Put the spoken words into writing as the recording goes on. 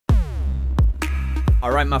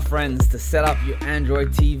Alright my friends, to set up your Android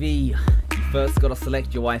TV, you first gotta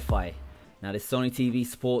select your Wi-Fi. Now this Sony TV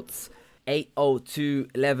supports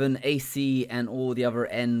 802.11 AC and all the other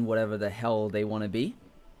N whatever the hell they want to be.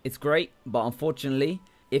 It's great, but unfortunately,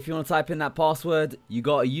 if you want to type in that password, you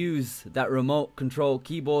gotta use that remote control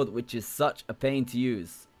keyboard, which is such a pain to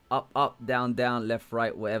use. Up, up, down, down, left,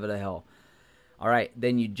 right, whatever the hell. Alright,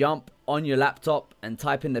 then you jump on your laptop and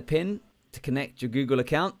type in the PIN to connect your Google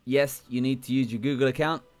account. Yes, you need to use your Google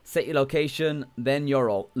account. Set your location, then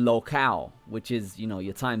your locale, which is, you know,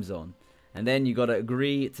 your time zone. And then you gotta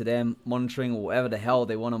agree to them monitoring whatever the hell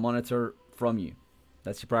they want to monitor from you.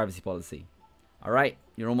 That's your privacy policy. Alright,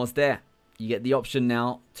 you're almost there. You get the option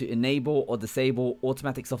now to enable or disable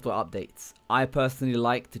automatic software updates. I personally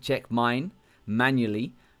like to check mine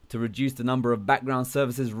manually to reduce the number of background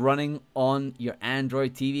services running on your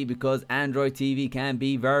Android TV, because Android TV can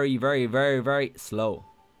be very slow.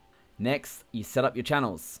 Next, you set up your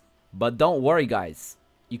channels. But don't worry guys,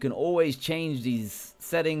 you can always change these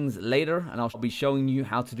settings later, and I'll be showing you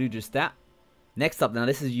how to do just that. Next up, now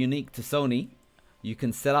this is unique to Sony, you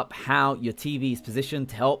can set up how your TV is positioned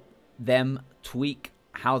to help them tweak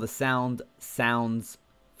how the sound sounds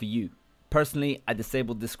for you. Personally, I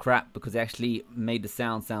disabled this crap because it actually made the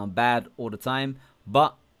sound bad all the time,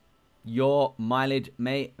 but your mileage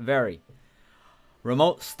may vary.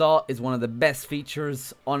 Remote start is one of the best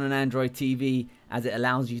features on an Android TV, as it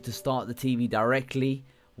allows you to start the TV directly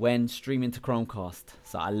when streaming to Chromecast.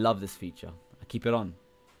 So I love this feature. I keep it on.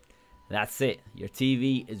 That's it. Your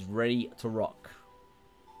TV is ready to rock.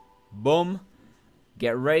 Boom.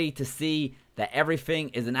 Get ready to see that everything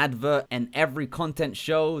is an advert and every content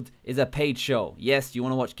showed is a paid show. Yes, you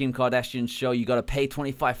want to watch Kim Kardashian's show, you got to pay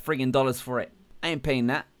 $25 for it. I ain't paying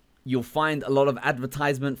that. You'll find a lot of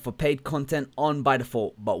advertisement for paid content on by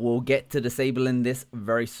default, but we'll get to disabling this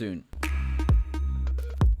very soon.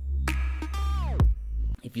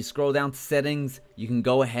 If you scroll down to settings, you can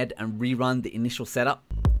go ahead and rerun the initial setup.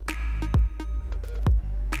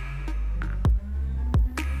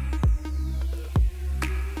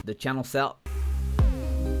 The channel setup.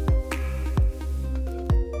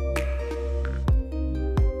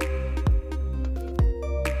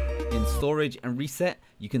 In storage and reset,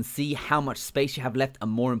 you can see how much space you have left, and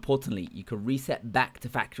more importantly, you can reset back to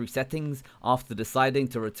factory settings after deciding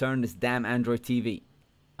to return this damn Android TV.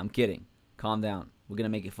 I'm kidding. Calm down. We're gonna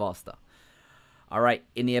make it faster. Alright,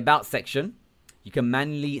 in the About section, you can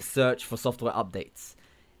manually search for software updates.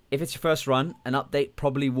 If it's your first run, an update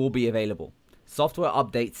probably will be available. Software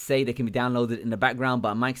updates say they can be downloaded in the background,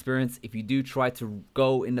 but in my experience, if you do try to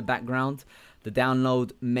go in the background, the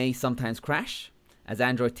download may sometimes crash, as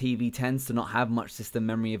Android TV tends to not have much system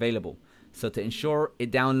memory available. So to ensure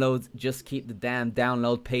it downloads, just keep the damn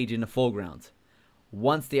download page in the foreground.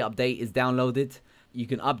 Once the update is downloaded, you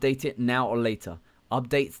can update it now or later.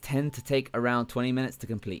 Updates tend to take around 20 minutes to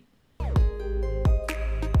complete.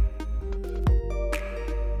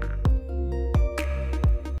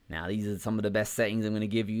 Now these are some of the best settings I'm going to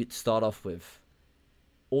give you to start off with.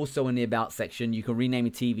 Also in the About section, you can rename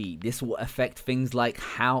your TV. This will affect things like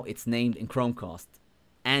how it's named in Chromecast.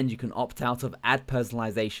 And you can opt out of ad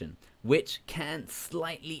personalization, which can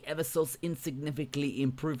slightly, ever so insignificantly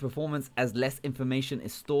improve performance as less information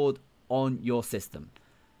is stored on your system.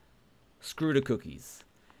 Screw the cookies.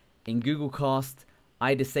 In Google Cast,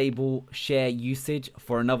 I disable share usage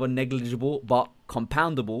for another negligible but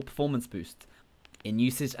compoundable performance boost. In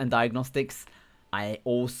usage and diagnostics, I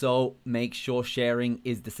also make sure sharing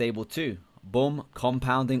is disabled too. Boom,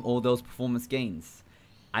 compounding all those performance gains.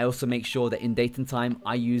 I also make sure that in date and time,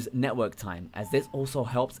 I use network time, as this also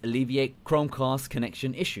helps alleviate Chromecast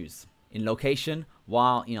connection issues. In location,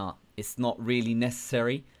 while it's not really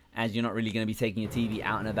necessary, as you're not really going to be taking your TV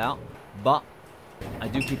out and about, but I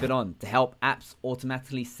do keep it on to help apps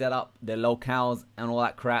automatically set up their locales and all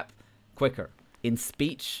that crap quicker. In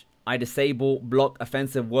speech, I disable block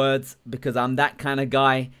offensive words because I'm that kind of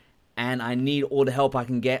guy and I need all the help I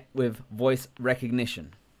can get with voice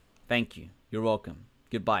recognition. Thank you. You're welcome.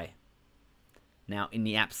 Goodbye. Now in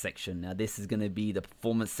the apps section, now this is going to be the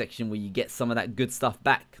performance section where you get some of that good stuff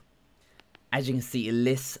back. As you can see, it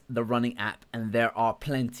lists the running app, and there are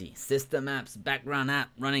plenty. System apps, background app,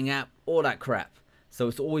 running app, all that crap. So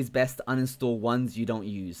it's always best to uninstall ones you don't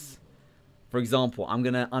use. For example, I'm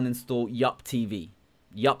going to uninstall Yup TV.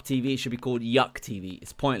 Yup TV should be called Yuck TV.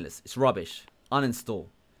 It's pointless. It's rubbish. Uninstall.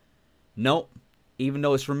 Nope. Even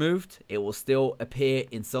though it's removed, it will still appear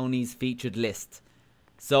in Sony's featured list.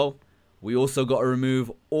 So we also got to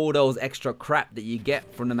remove all those extra crap that you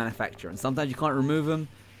get from the manufacturer. And sometimes you can't remove them.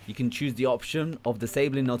 You can choose the option of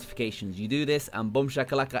disabling notifications. You do this and boom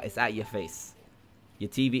shakalaka, it's at your face. your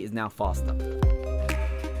TV is now faster.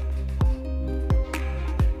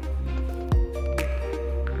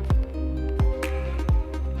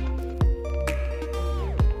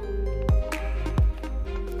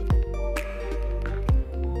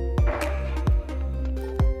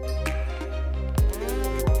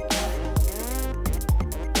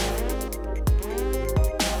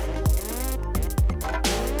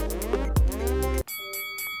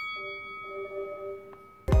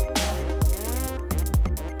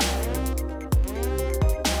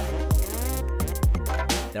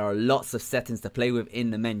 There are lots of settings to play with in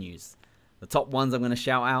the menus. The top ones I'm going to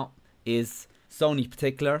shout out is Sony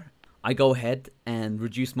particular. I go ahead and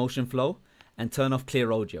reduce motion flow and turn off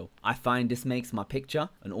clear audio. I find this makes my picture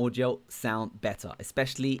and audio sound better,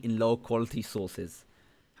 especially in low quality sources.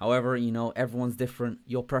 However, you know, everyone's different.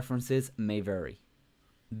 Your preferences may vary.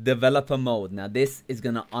 Developer mode. Now this is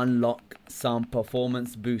going to unlock some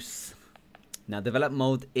performance boosts. Now develop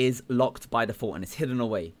mode is locked by default and it's hidden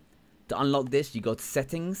away. To unlock this, you go to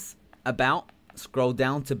settings, about, scroll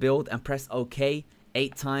down to build and press OK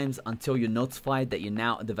 8 times until you're notified that you're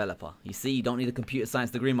now a developer. You see, you don't need a computer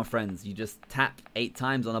science degree, my friends. You just tap 8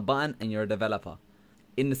 times on a button and you're a developer.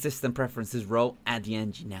 In the system preferences row, at the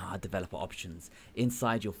end, you now have developer options.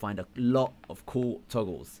 Inside, you'll find a lot of cool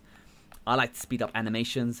toggles. I like to speed up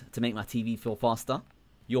animations to make my TV feel faster.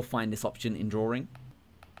 You'll find this option in drawing.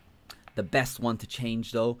 The best one to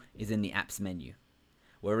change though is in the apps menu,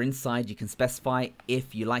 where inside you can specify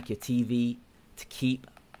if you like your TV to keep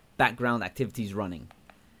background activities running.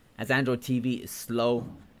 As Android TV is slow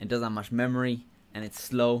and doesn't have much memory and it's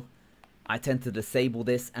slow, I tend to disable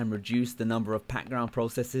this and reduce the number of background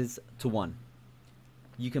processes to 1.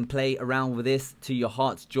 You can play around with this to your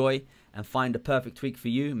heart's joy and find a perfect tweak for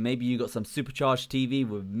you. Maybe you got some supercharged TV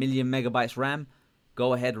with million megabytes RAM.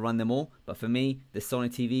 Go ahead and run them all. But for me, this Sony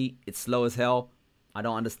TV, it's slow as hell. I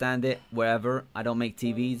don't understand it wherever. I don't make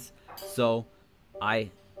TVs, so I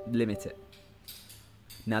limit it.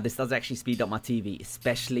 Now this does actually speed up my TV,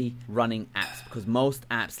 especially running apps, because most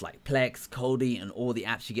apps like Plex, Kodi, and all the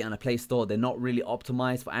apps you get on the Play Store, they're not really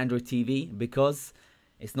optimized for Android TV because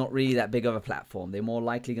it's not really that big of a platform. They're more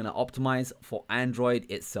likely going to optimize for Android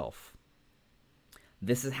itself.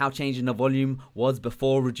 This is how changing the volume was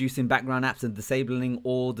before reducing background apps and disabling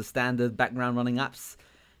all the standard background running apps.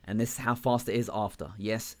 And this is how fast it is after.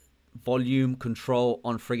 Yes, volume control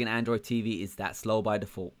on friggin' Android TV is that slow by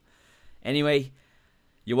default. Anyway,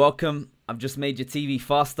 you're welcome. I've just made your TV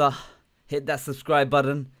faster. Hit that subscribe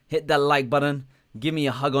button. Hit that like button. Give me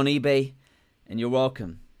a hug on eBay. And you're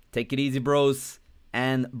welcome. Take it easy, bros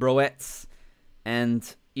and broettes.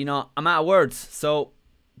 And, you know, I'm out of words. So,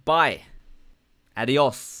 bye.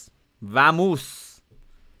 Adios. Vamos.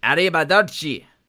 Arrivederci.